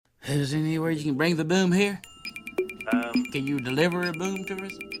Is there anywhere you can bring the boom here? Can you deliver a boom to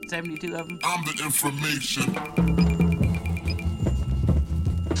us? 72 of them? I'm the information.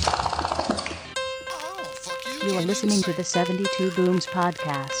 You are listening to the 72 Booms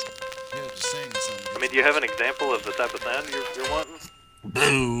podcast. I mean, do you have an example of the type of sound you're wanting?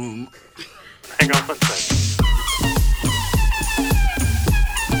 Boom. Hang on one second.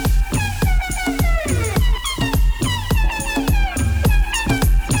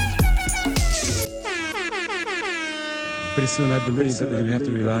 Pretty soon I believe that we're going to have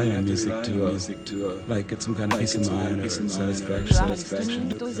to rely on music to like get some kind of peace of mind or some satisfaction.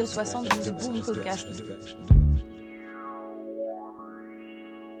 Mythos des 60 du Boom podcast.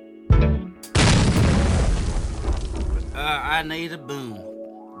 I need a boom.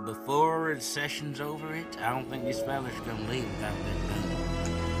 Before the session's over, I don't think these fellas are gonna leave without that boom.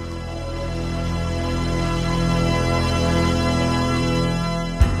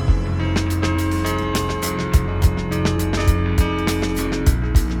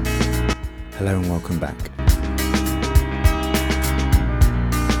 Hello and welcome back.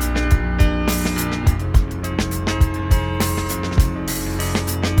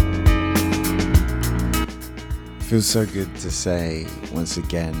 Feels so good to say once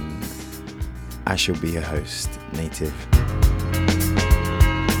again, I shall be your host, Native.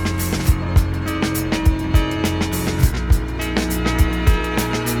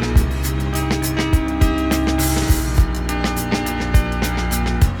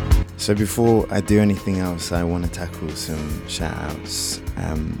 So before I do anything else, I want to tackle some shout outs.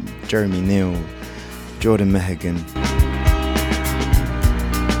 Jeremy Neal, Jordan Mehigan,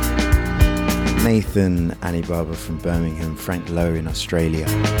 Nathan Anibaba from Birmingham, Frank Lowe in Australia,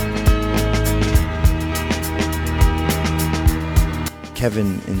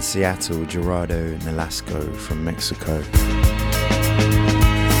 Kevin in Seattle, Gerardo Nolasco from Mexico,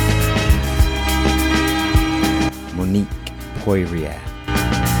 Monique Poirier,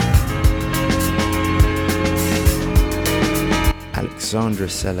 Alexandra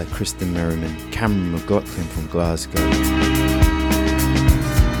Sella, Kristen Merriman, Cameron McLaughlin from Glasgow,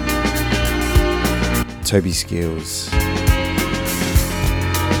 Toby Skills,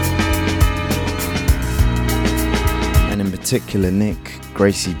 and in particular Nick,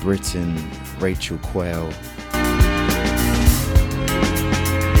 Gracie Britton, Rachel Quayle.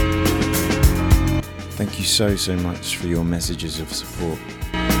 Thank you so much for your messages of support.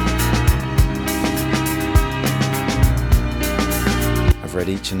 I've read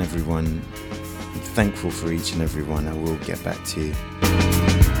each and every one. I'm thankful for each and every one. I will get back to you.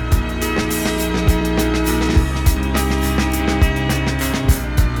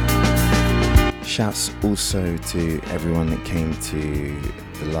 Shouts also to everyone that came to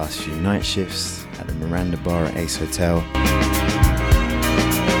the last few night shifts at the Miranda Bar at Ace Hotel.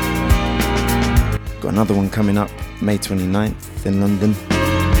 Got another one coming up May 29th in London.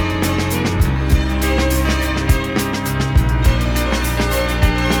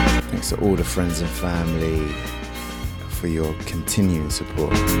 Thanks to all the friends and family for your continuing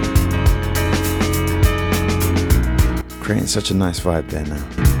support. Creating such a nice vibe there now.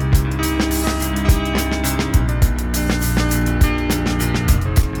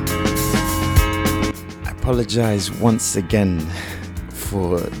 Apologise once again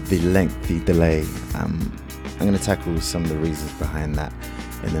for the lengthy delay. I'm going to tackle some of the reasons behind that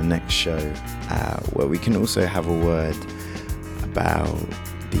in the next show, where we can also have a word about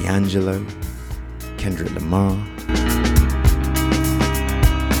D'Angelo, Kendrick Lamar,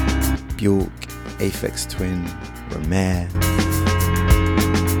 Bjork, Aphex Twin, Romer,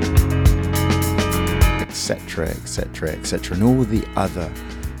 etc, and all the other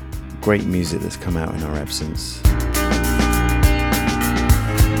great music that's come out in our absence.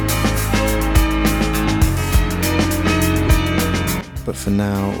 But for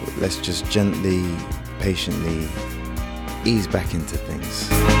now, let's just gently, patiently ease back into things.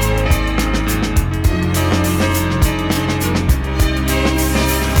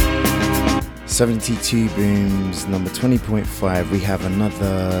 "72 Booms, number 20.5. We have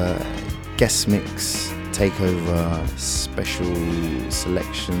another guest mix takeover, special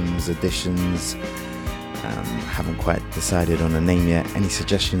selections, additions. Haven't quite decided on a name yet. Any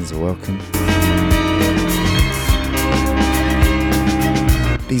suggestions are welcome.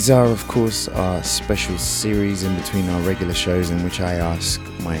 These are, of course, our special series in between our regular shows in which I ask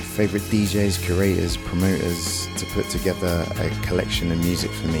my favourite DJs, curators, promoters to put together a collection of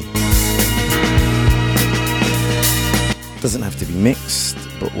music for me. Doesn't have to be mixed,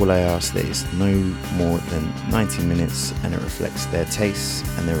 but all I ask that is no more than 90 minutes and it reflects their tastes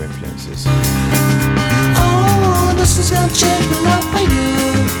and their influences. Oh, this is gonna change me up for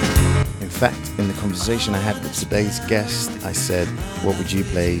you. fact, in the conversation I had with today's guest, I said, what would you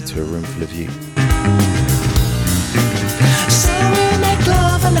play to a room full of you?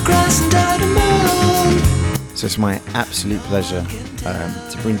 So it's my absolute pleasure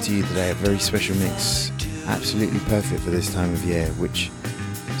to bring to you today a very special mix, absolutely perfect for this time of year, which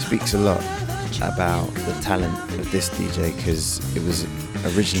speaks a lot about the talent of this DJ, because it was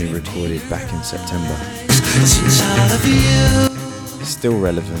originally recorded back in September. It's still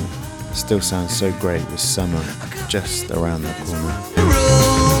relevant, still sounds so great with summer just around the corner.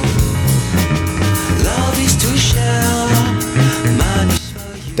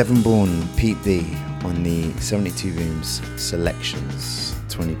 Devon-born Pete D on the 72 Booms Selections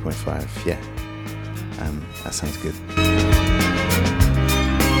 20.5. Yeah, that sounds good.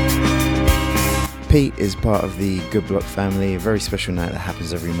 Pete is part of the Good Block family, a very special night that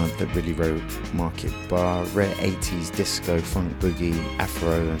happens every month at Ridley Road Market Bar. Rare 80s disco, funk, boogie,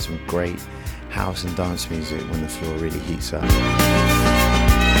 afro, and some great house and dance music when the floor really heats up.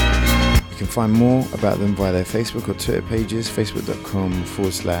 You can find more about them via their Facebook or Twitter pages,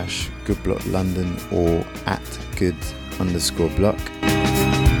 facebook.com/goodblocklondon or @good_block.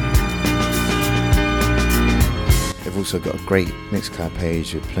 They've also got a great Mixcloud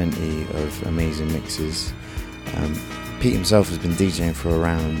page with plenty of amazing mixes. Pete himself has been DJing for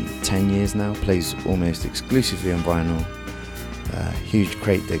around 10 years now, plays almost exclusively on vinyl, huge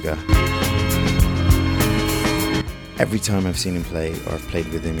crate digger. Every time I've seen him play, or I've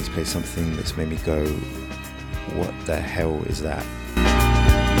played with him, he's played something that's made me go, what the hell is that?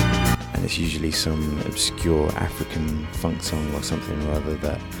 And it's usually some obscure African funk song or something or other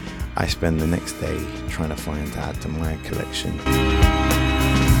that I spend the next day trying to find to add to my collection.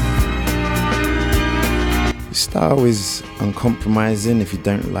 His style is uncompromising. If you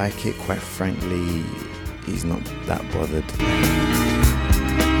don't like it, quite frankly, he's not that bothered.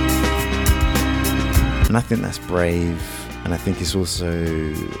 And I think that's brave, and I think it's also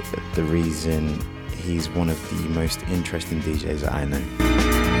the reason he's one of the most interesting DJs that I know.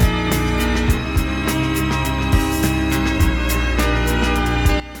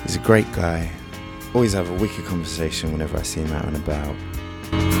 He's a great guy. Always have a wicked conversation whenever I see him out and about.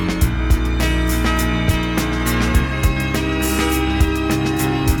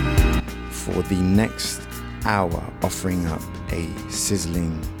 For the next hour, offering up a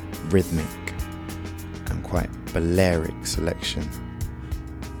sizzling, rhythmic, and quite Balearic selection.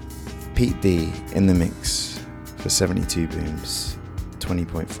 Pete D in the mix for 72 Booms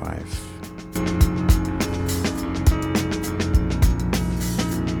 20.5.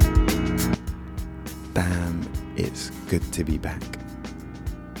 Damn, it's good to be back.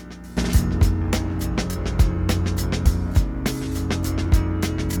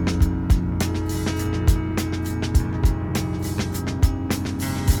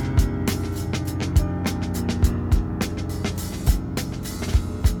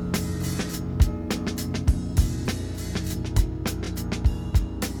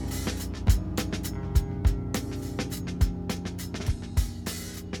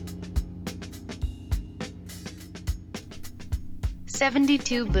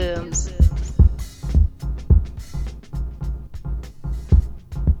 "72 Booms."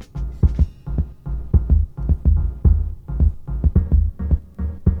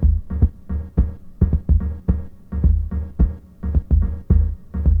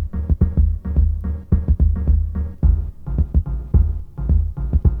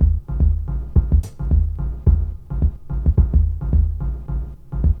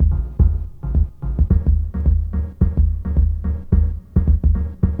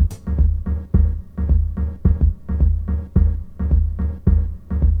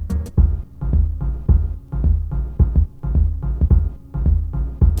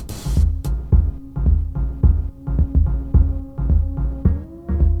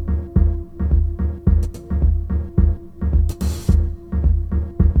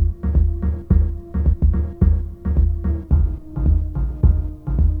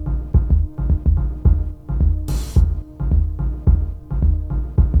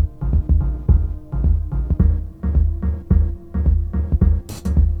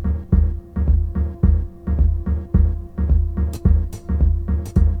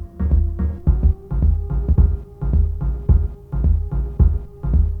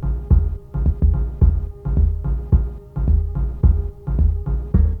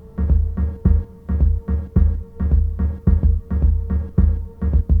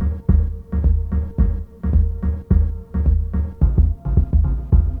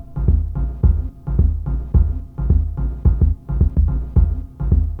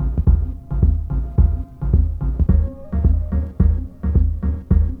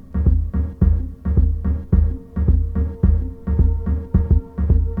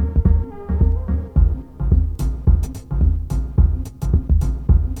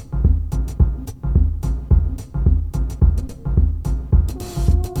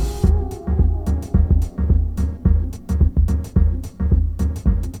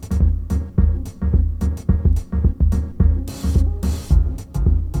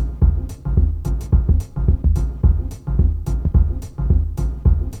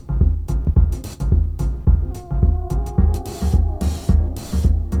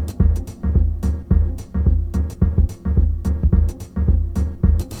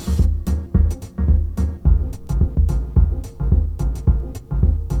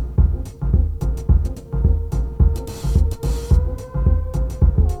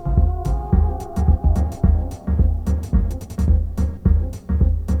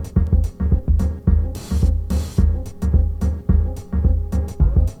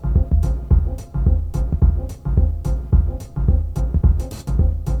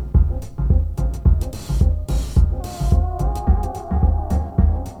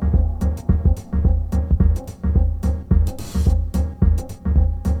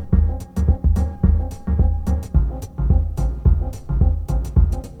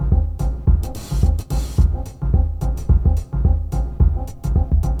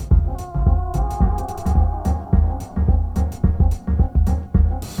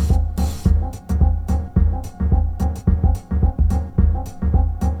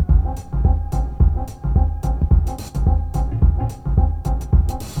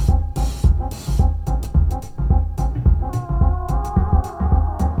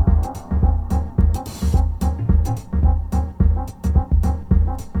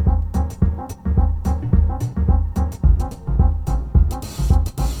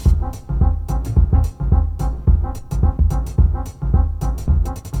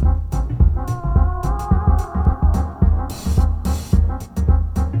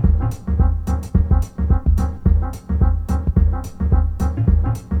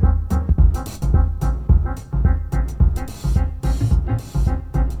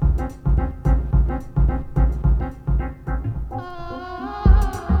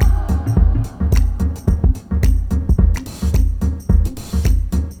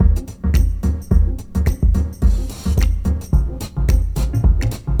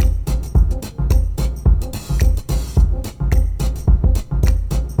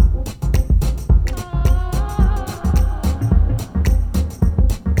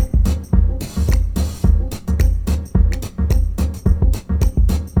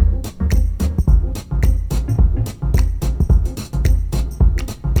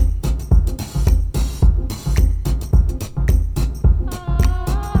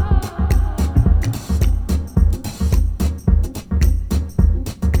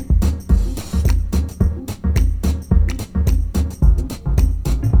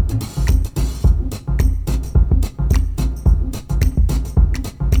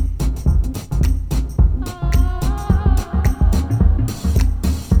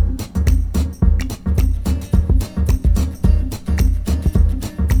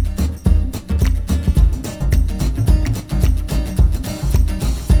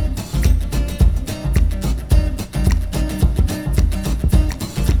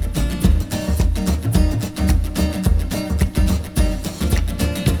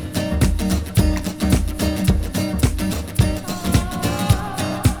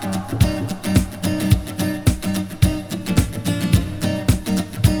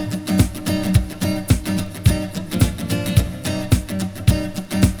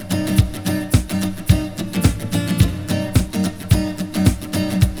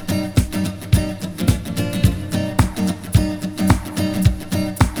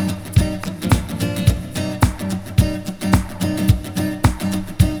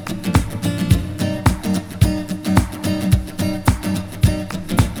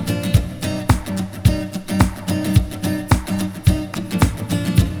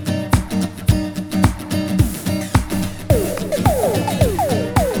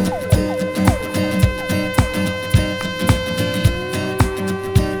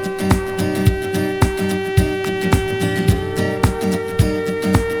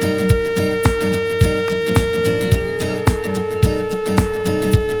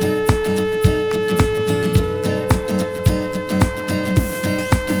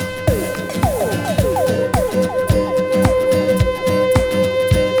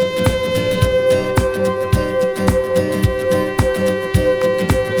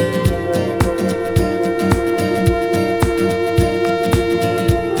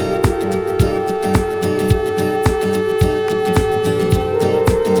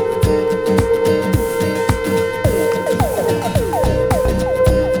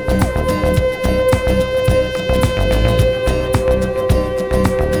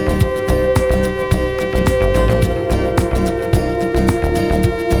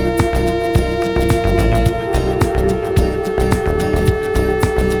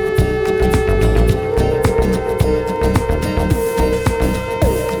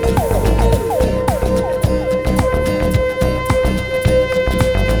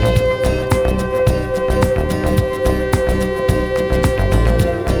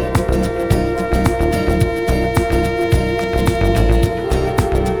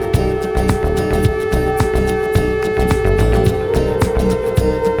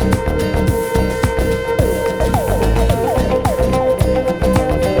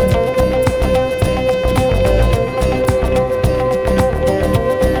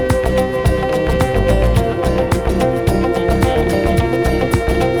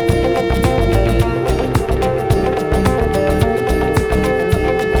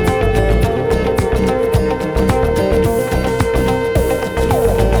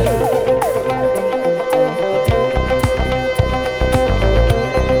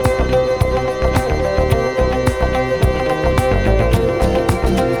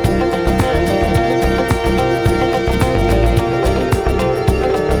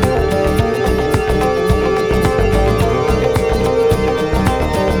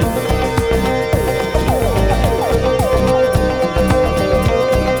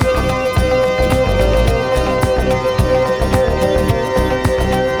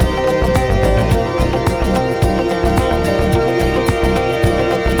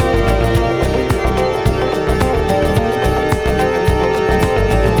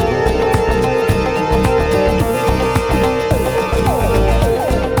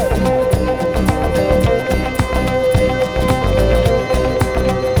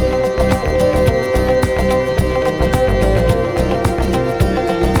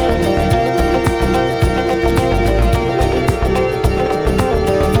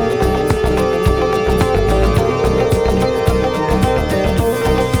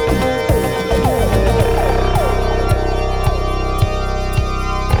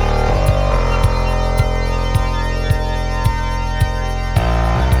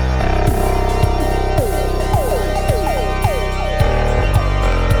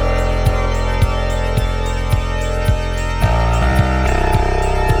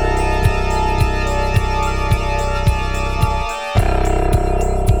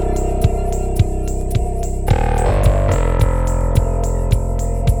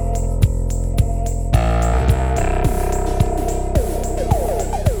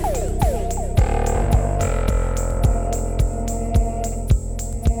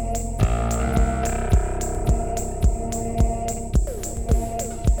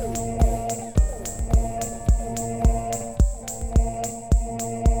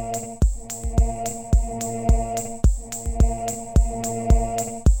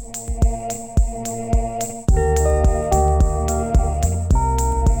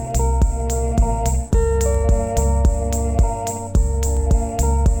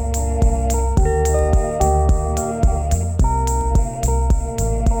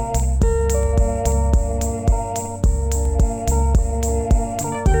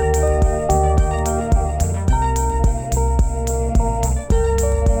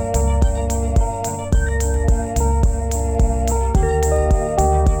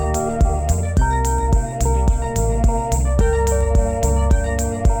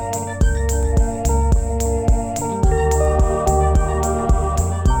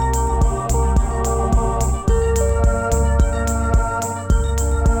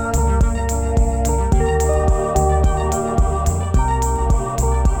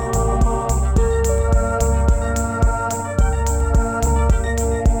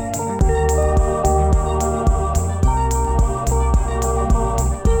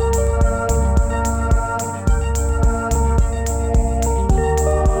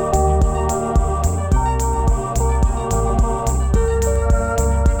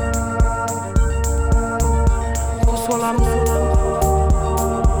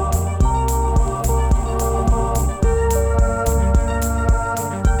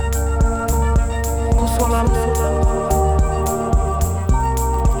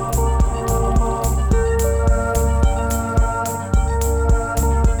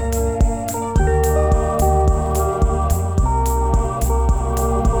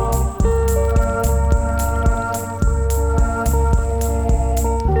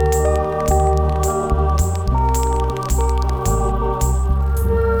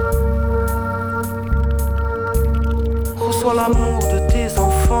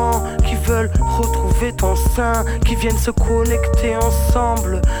 veulent retrouver ton sein, qui viennent se connecter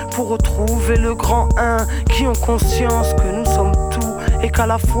ensemble pour retrouver le grand un, qui ont conscience que nous sommes tout et qu'à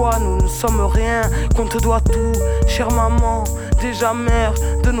la fois nous ne sommes rien, qu'on te doit tout, chère maman, déjà mère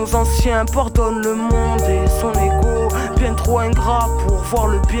de nos anciens. Pardonne le monde et son ego, bien trop ingrat pour voir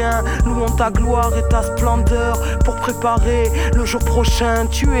le bien. Louons ta gloire et ta splendeur pour préparer le jour prochain.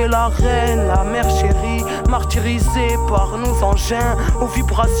 Tu es la reine, la mère chérie, martyrisée par nos engins aux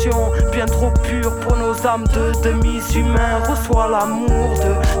vibrations bien trop pures pour nos âmes de demi-humains. Reçois l'amour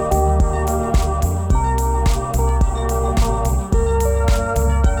de...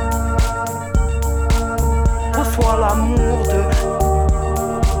 Reçois l'amour de...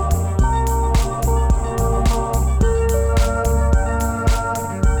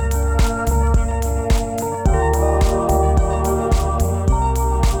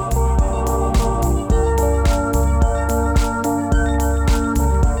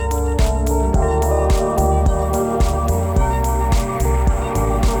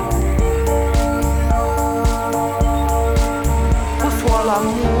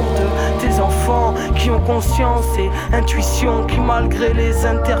 Conscience et intuition qui malgré les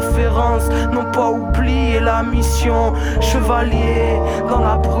interférences n'ont pas oublié la mission. Chevalier dans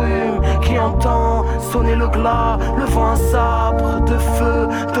la brume qui entend sonner le glas, levant un sabre de feu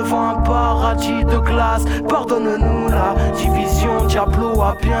devant un paradis de glace. Pardonne-nous la division, Diablo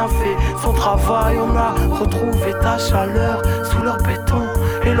a bien fait son travail. On a retrouvé ta chaleur sous leur béton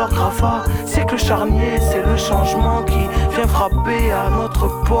et leur gravat. C'est que le charnier, c'est le changement qui vient frapper à notre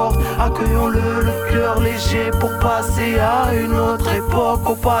porte. Accueillons-le, le cœur léger pour passer à une autre époque.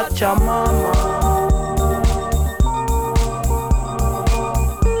 Au Pachamama.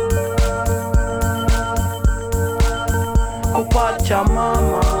 Au Pachamama.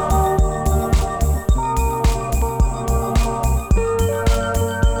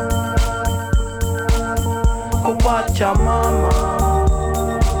 Au Pachamama.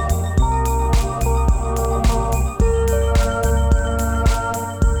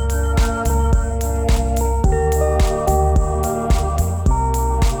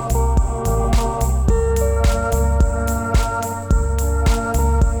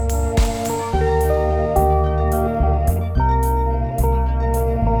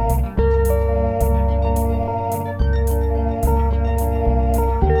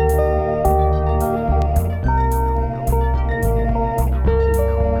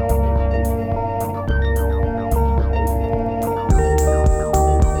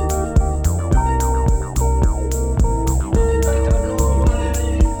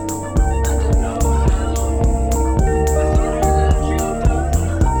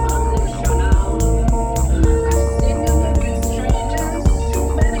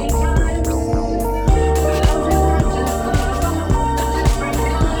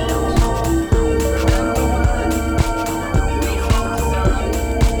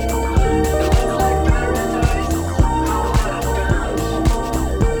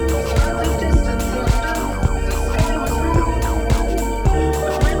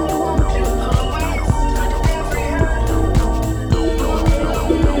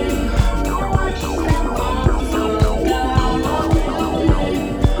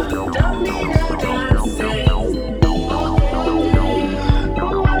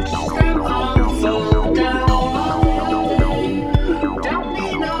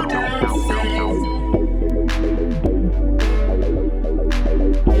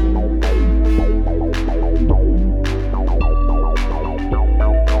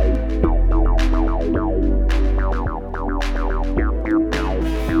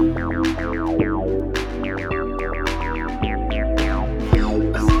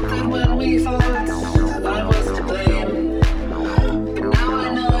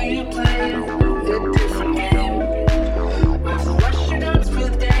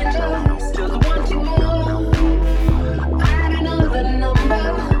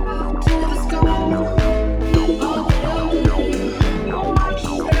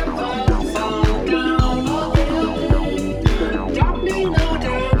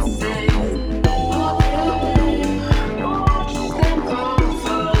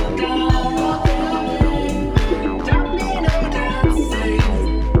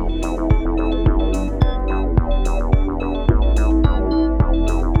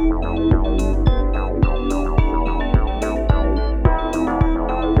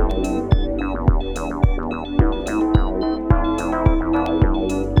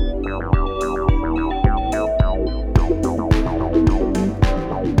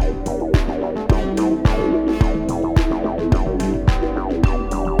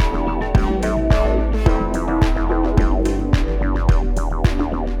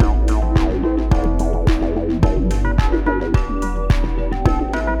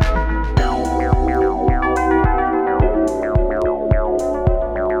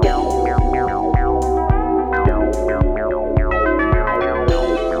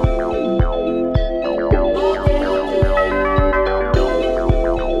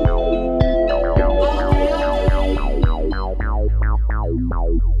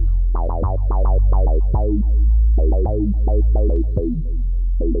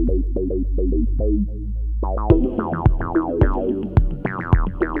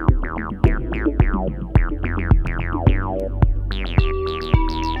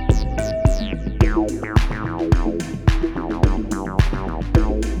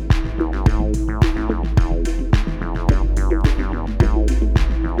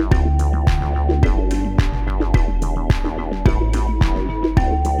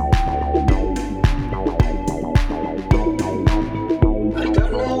 I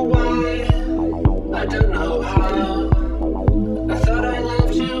don't know why, I don't know how.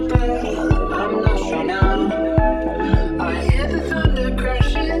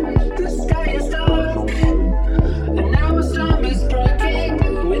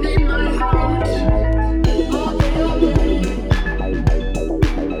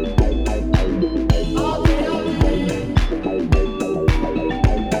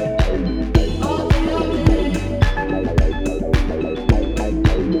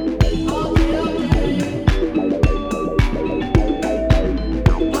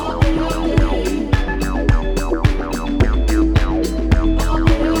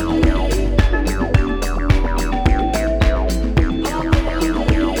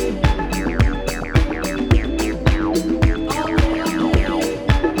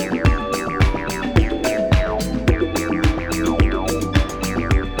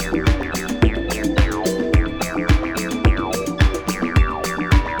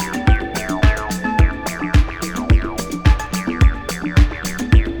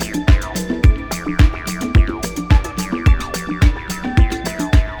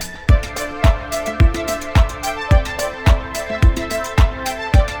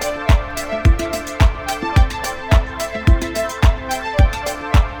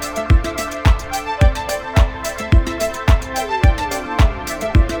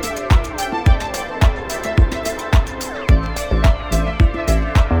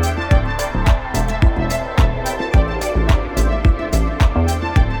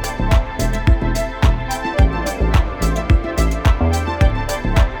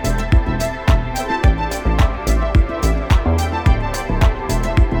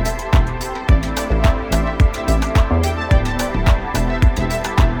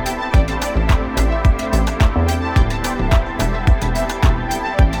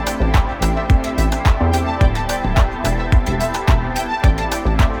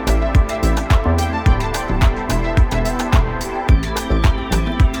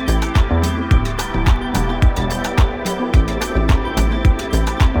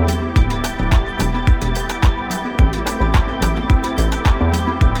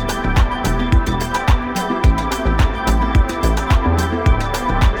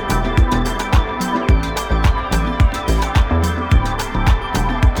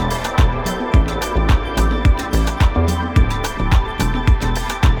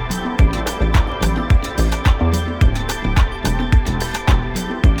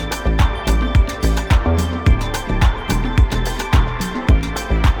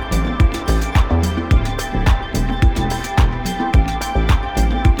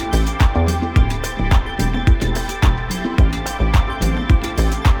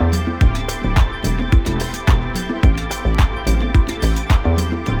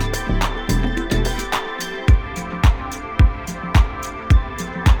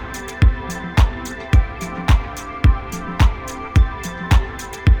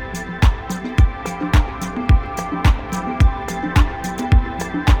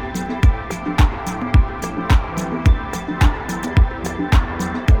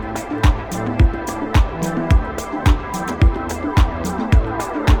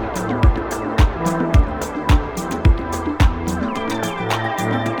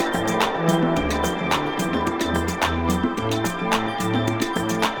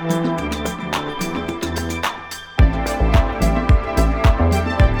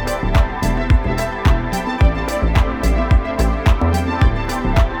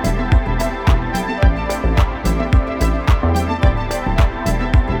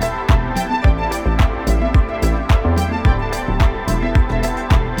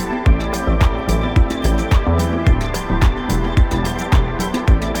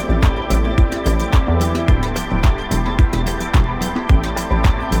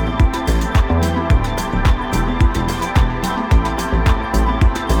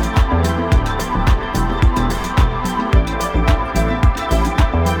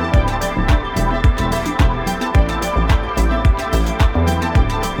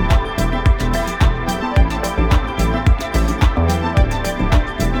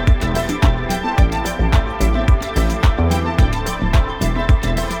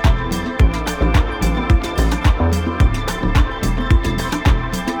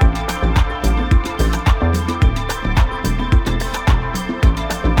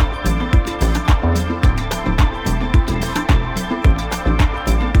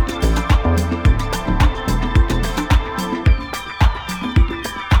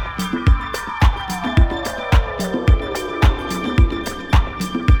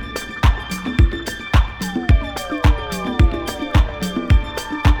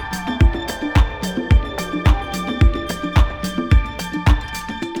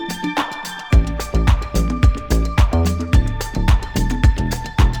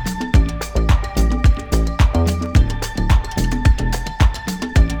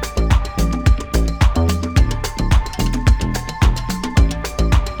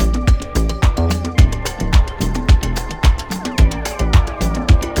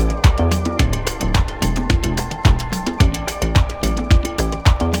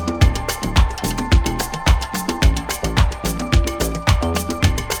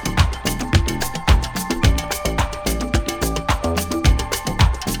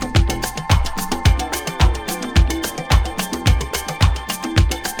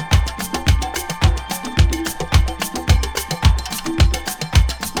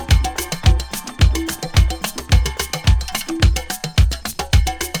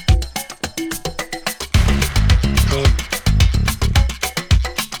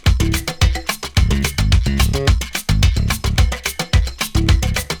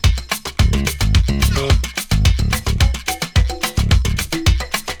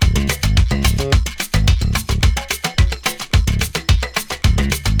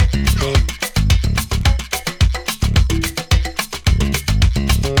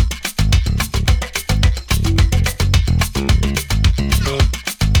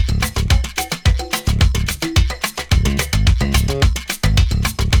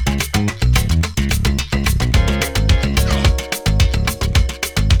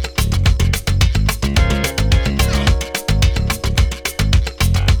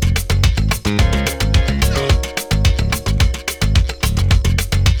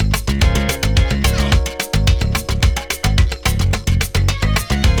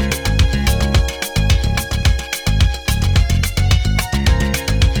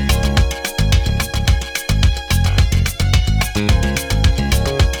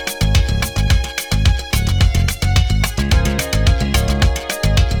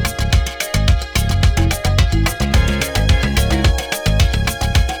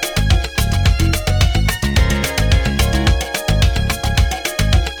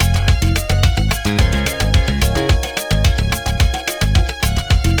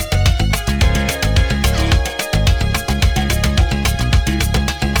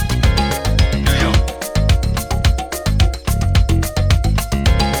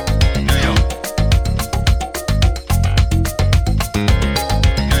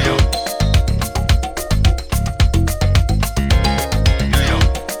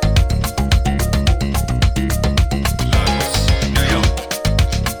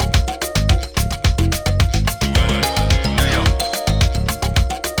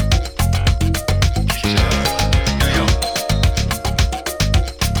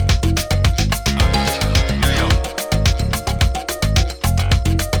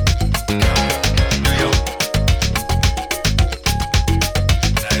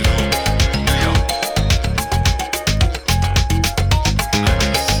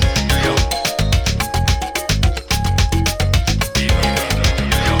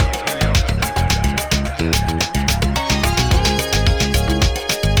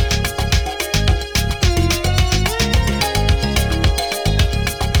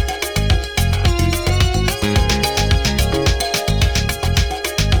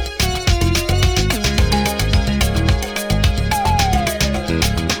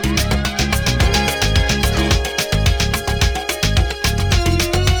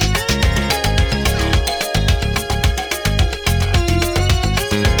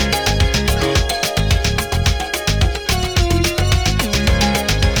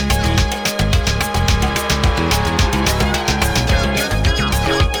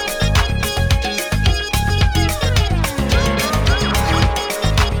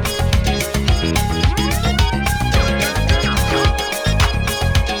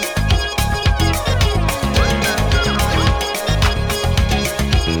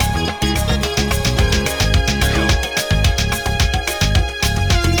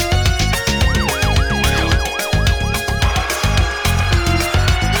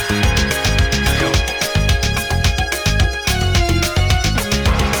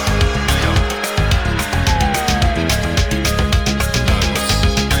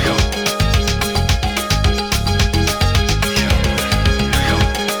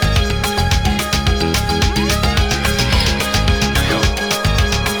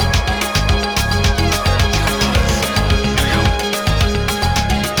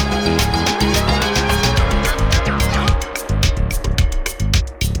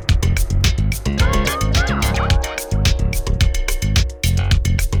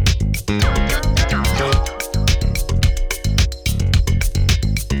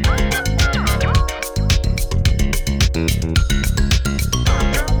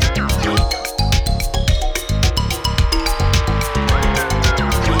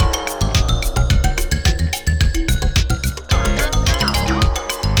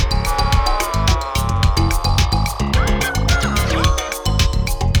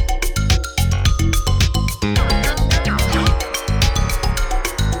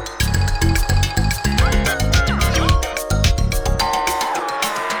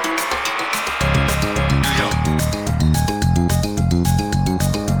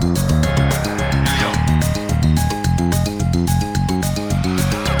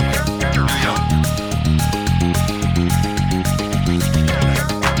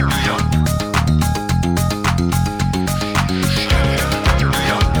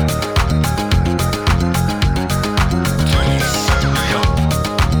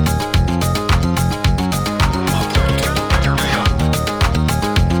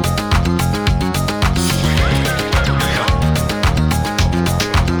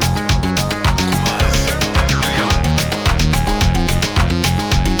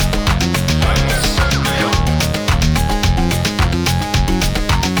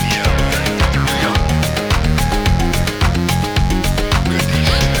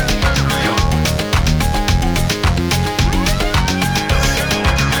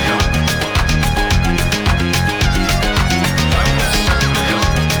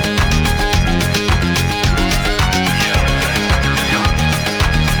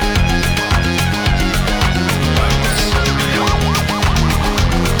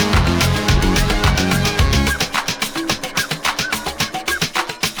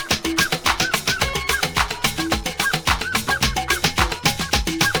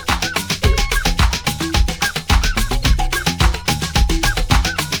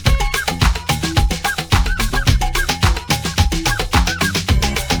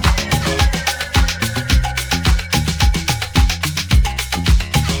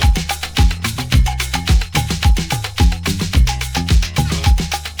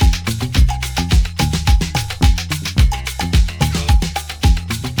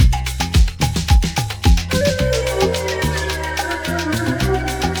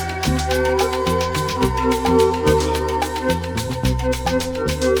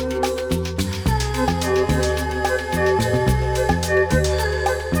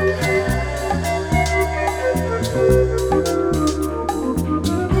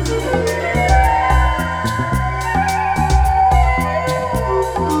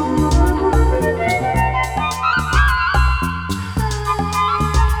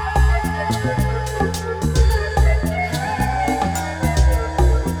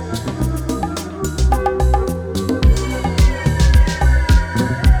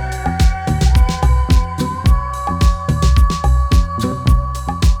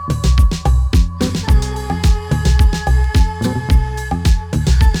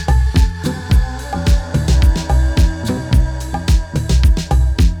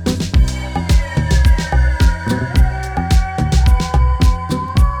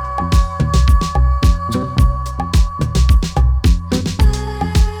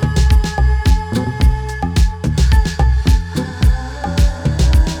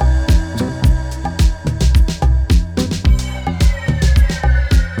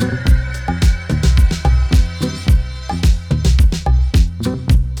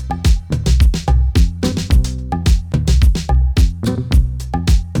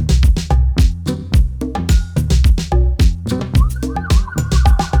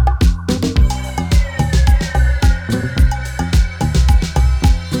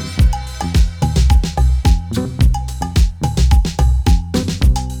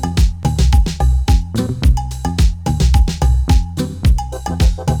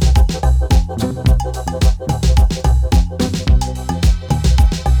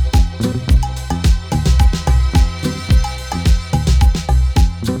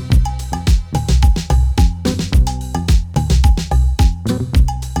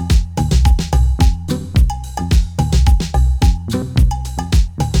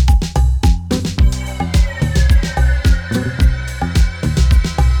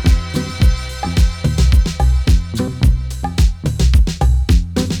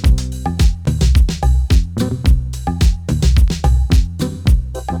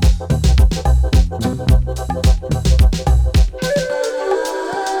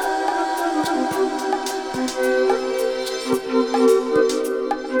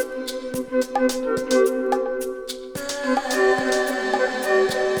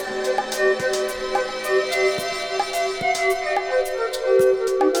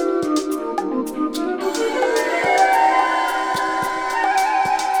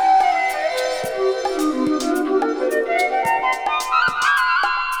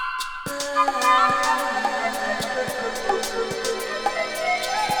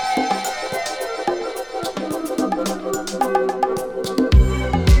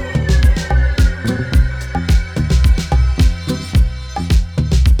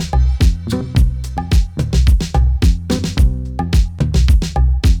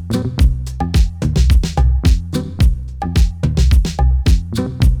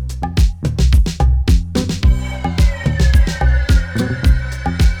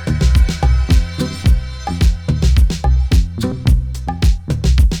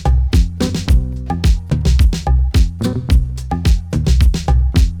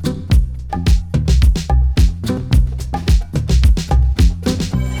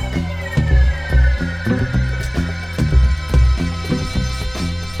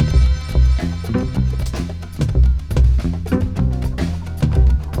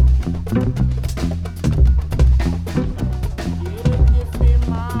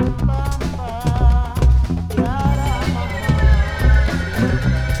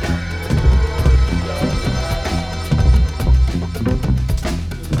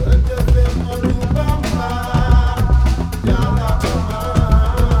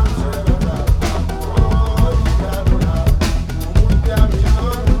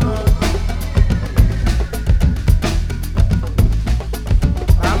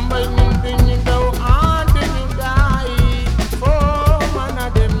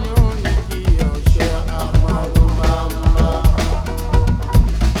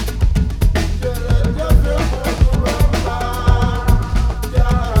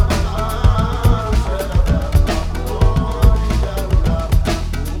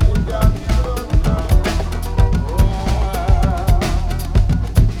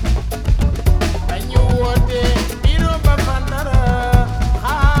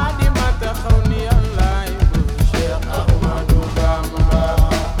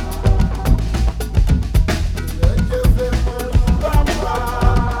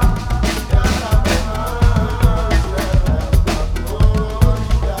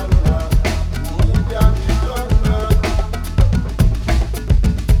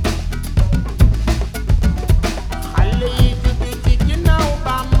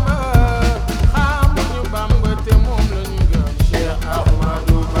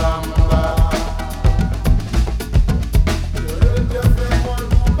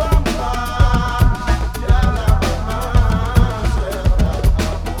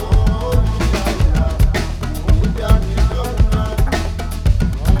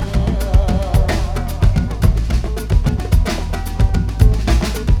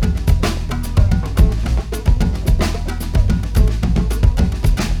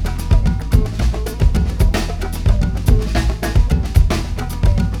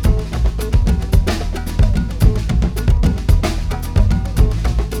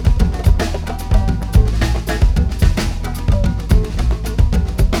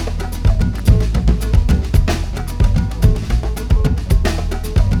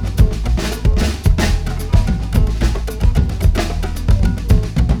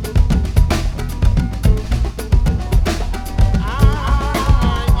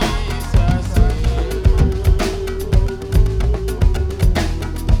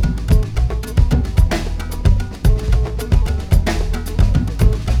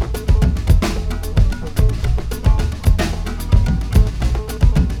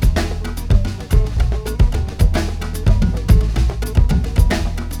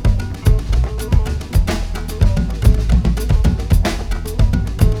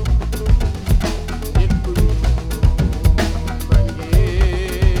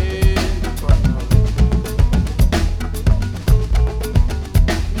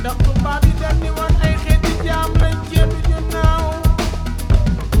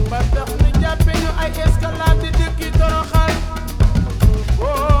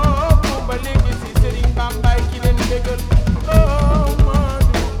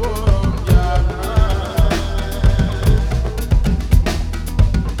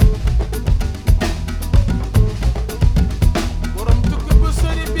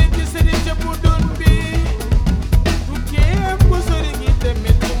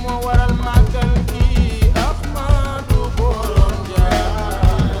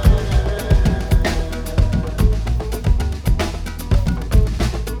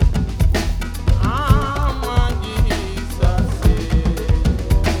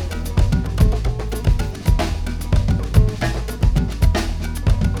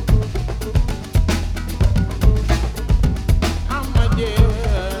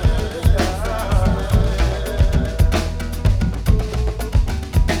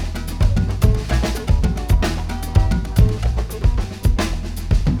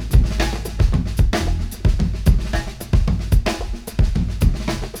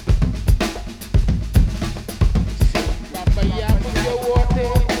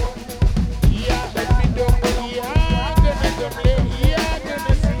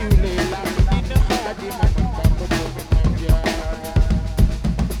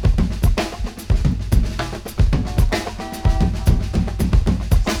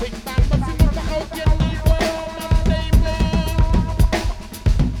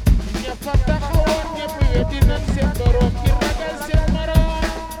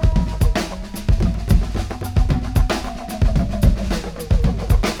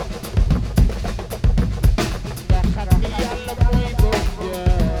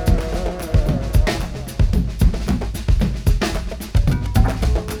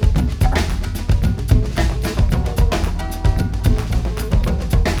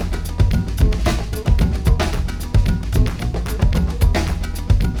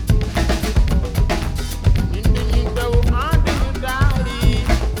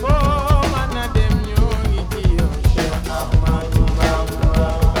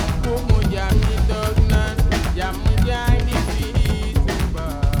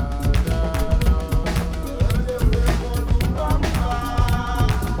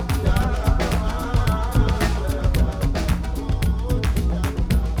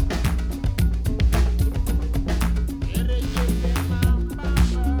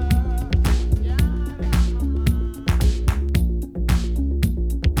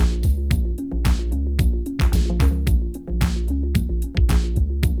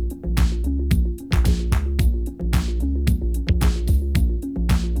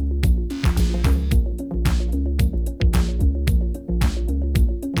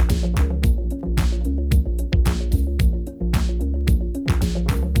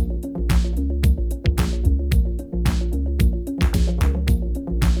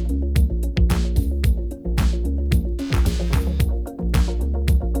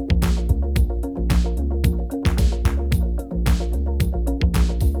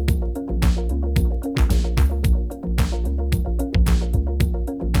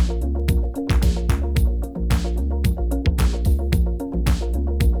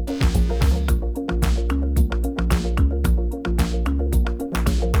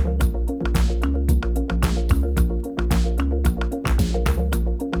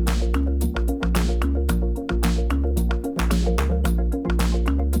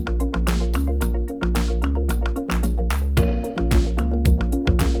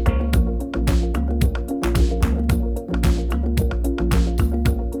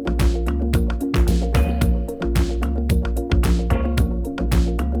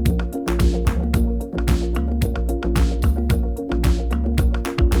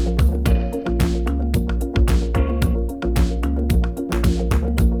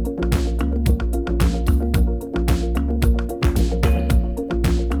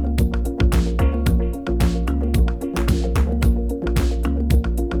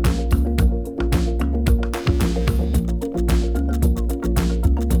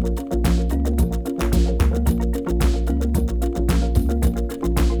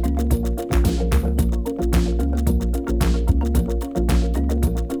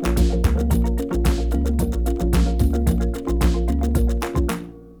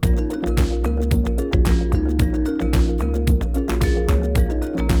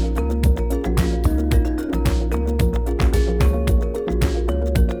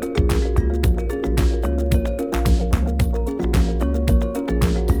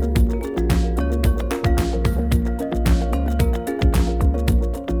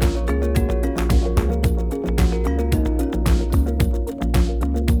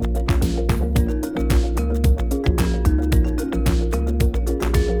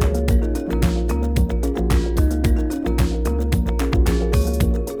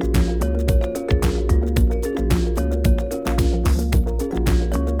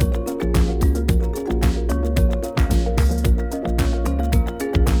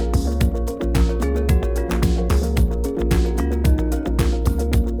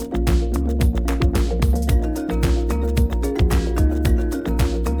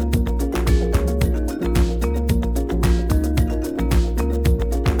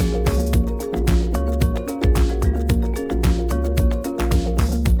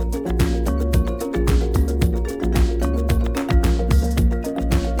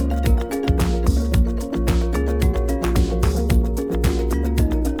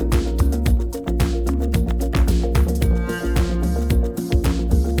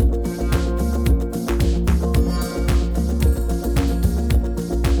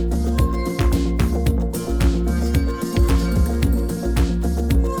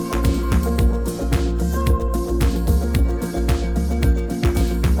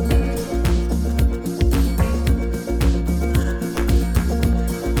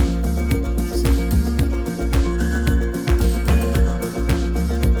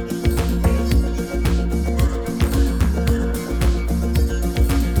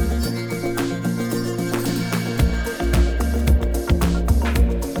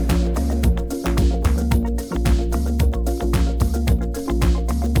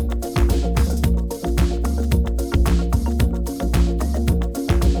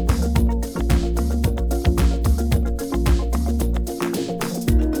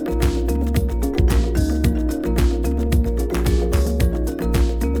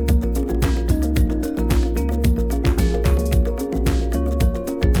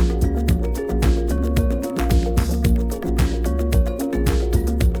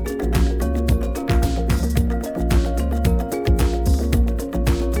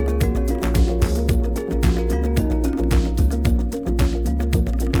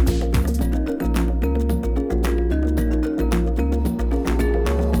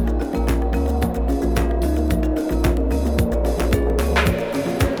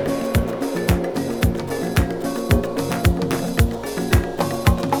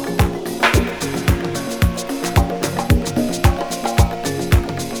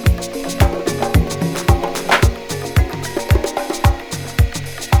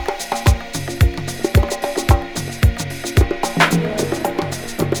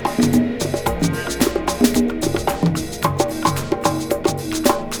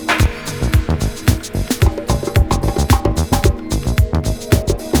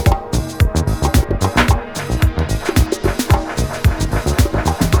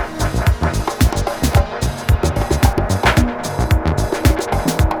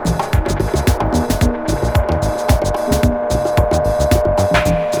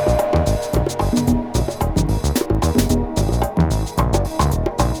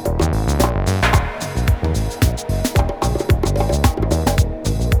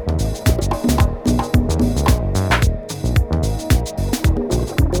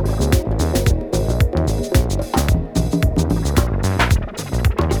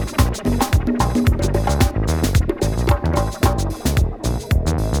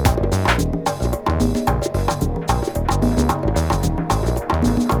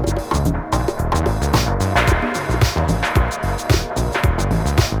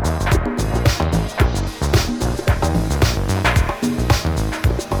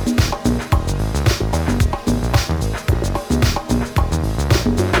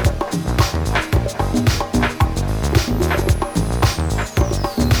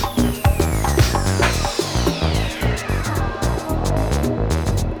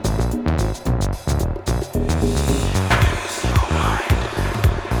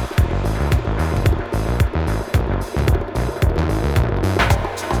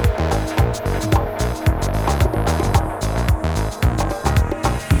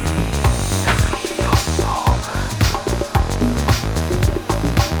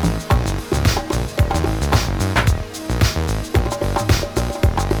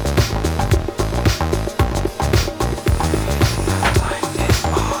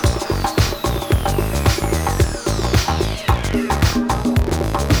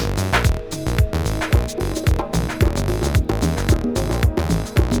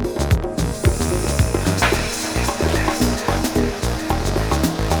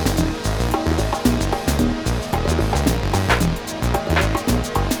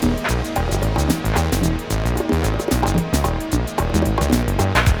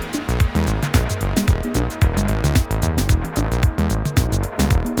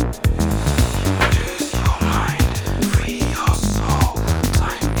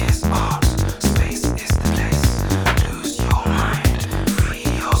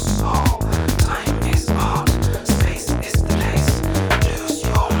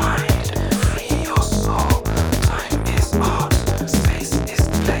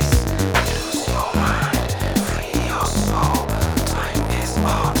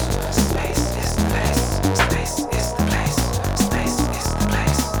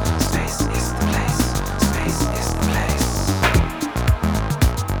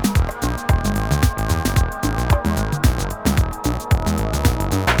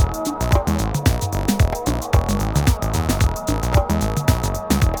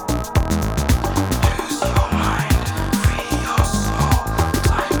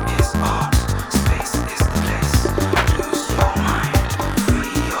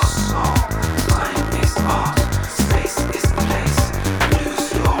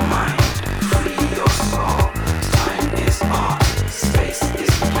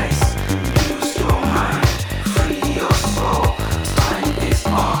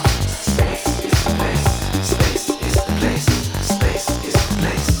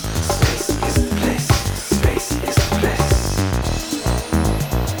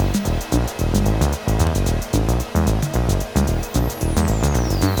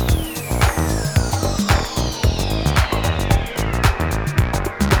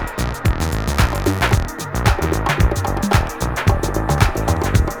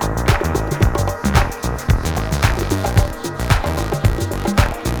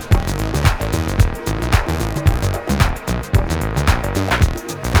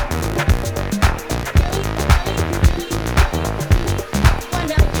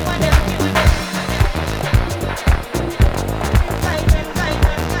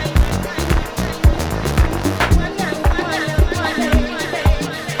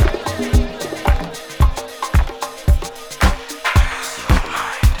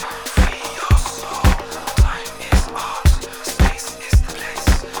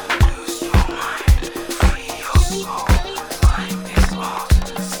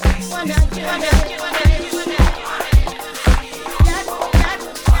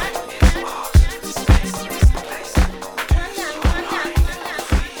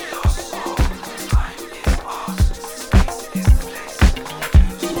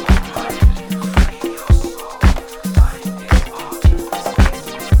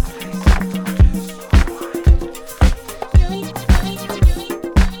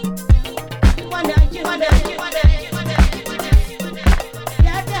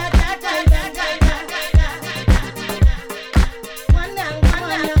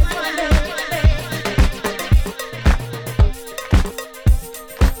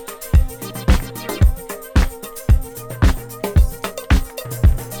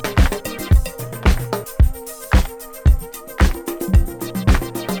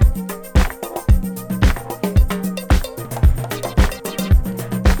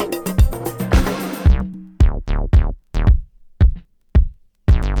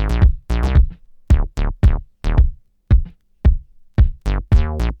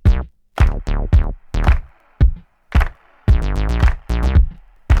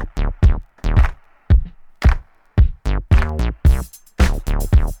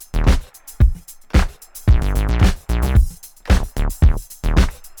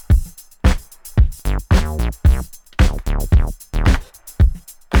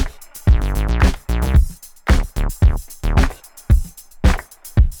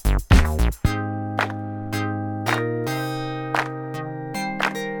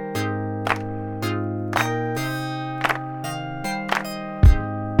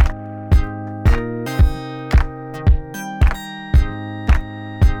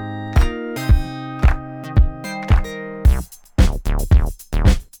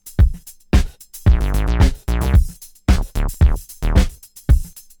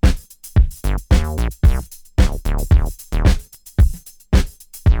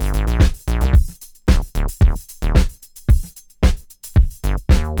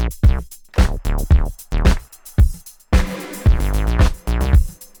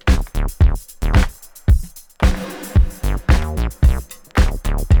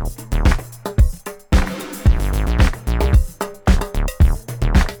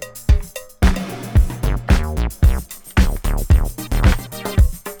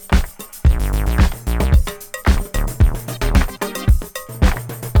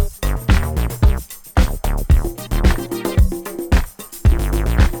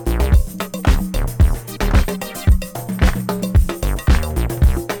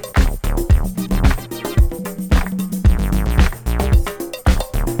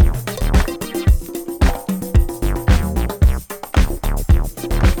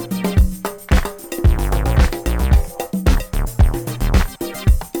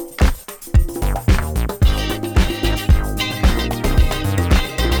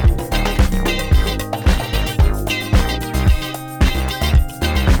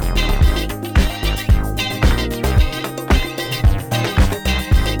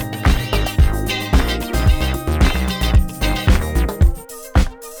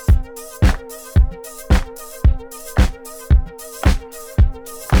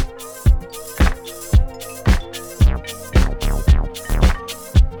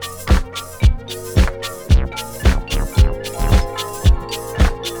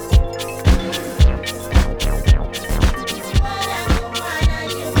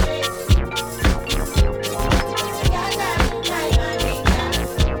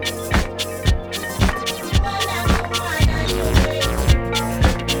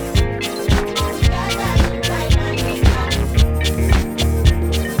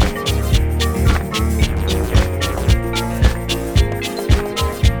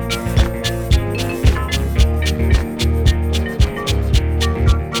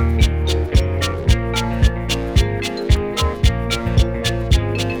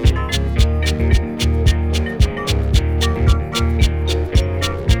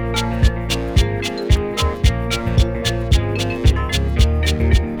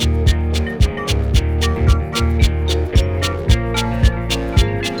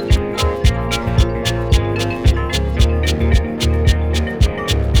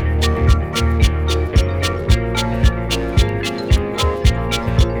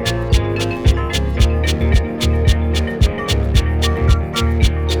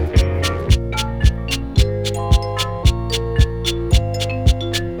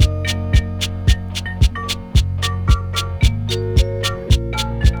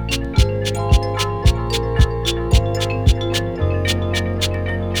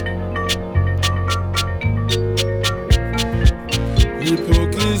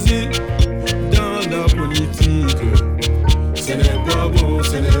 Ce n'est pas bon,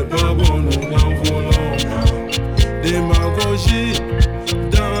 ce n'est pas bon, nous n'en voulons pas. Démagogie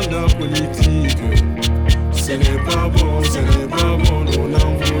dans la politique. Ce n'est pas bon, ce n'est pas bon, nous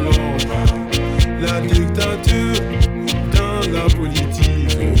n'en voulons pas. La dictature dans la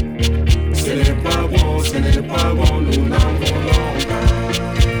politique. Ce n'est pas bon, ce n'est pas bon, nous n'en voulons pas.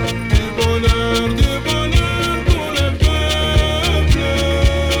 Du bonheur pour le peuple.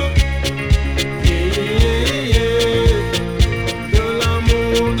 Yeah, yeah. De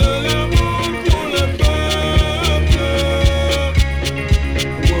l'amour pour le peuple.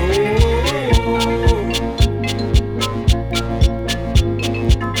 Oh, oh, oh.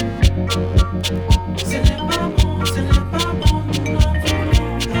 Ce n'est pas bon, nous n'en voulons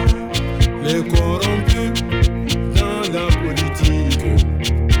pas. Les corrompus dans la politique.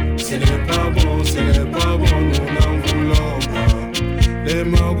 Ce n'est pas bon, nous n'en voulons pas. Les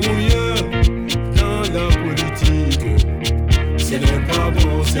magouilleurs dans la politique. Ce n'est pas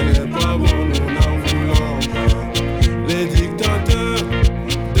bon, nous n'en voulons pas. Les dictateurs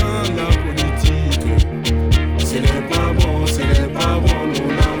dans la politique. Ce n'est pas bon, nous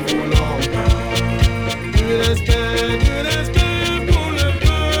n'en voulons pas. Du respect pour le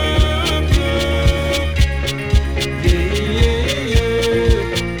peuple. Yeah, yeah.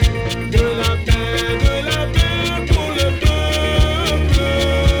 De la paix pour le peuple.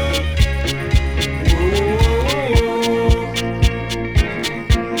 Oh, oh, oh.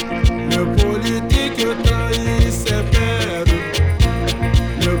 Le politique trahit ses pères.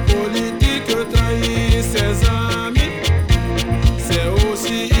 Le politique trahit ses amis. C'est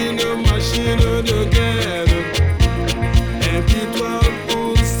aussi une machine de guerre. Impitoyable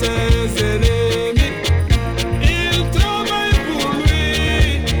pour ses ennemis. Il travaille pour lui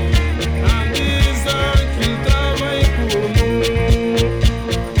en disant qu'il travaille pour nous.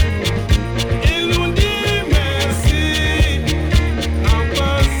 Il nous dit merci en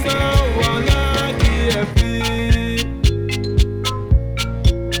passant, voilà qui est pris.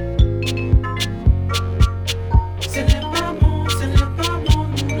 Ce n'est pas bon, nous n'en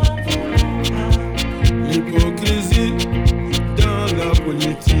voulons pas. L'hypocrisie dans la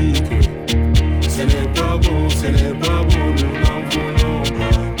politique. Ce n'est pas bon, nous n'en voulons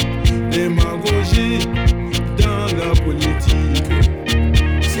pas. Démagogie dans la politique.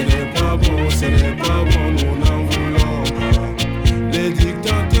 Ce n'est pas bon, nous n'en voulons pas. Les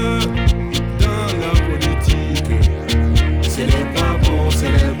dictateurs dans la politique. Ce n'est pas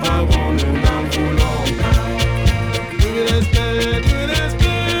bon, nous n'en voulons pas. Du respect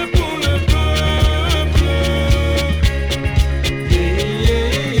pour le peuple. Yeah,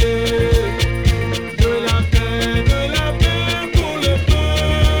 yeah. De la paix pour le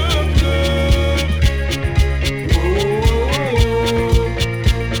peuple. Oh, oh, oh.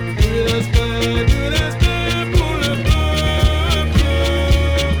 Du respect pour le peuple.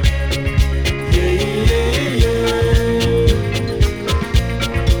 Yeah, yeah, yeah.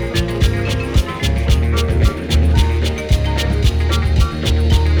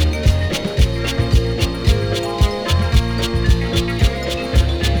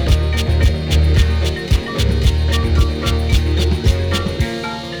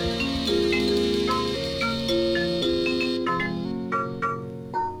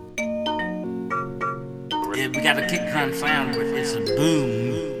 Yeah, we got a kick drum sound, but it's a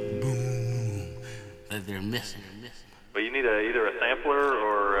boom that they're missing. But you need either a sampler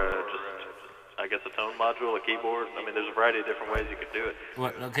or just, I guess, a tone module, a keyboard. I mean, there's a variety of different ways you could do it.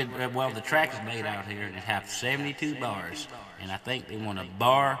 Well, the track is made out here, and it has 72 bars, and I think they want a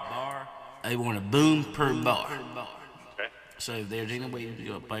bar. They want a boom per bar. Okay. So if there's any way to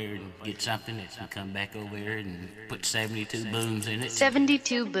go up there and get something that can come back over here and put 72 booms in it.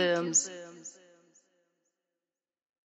 72 booms.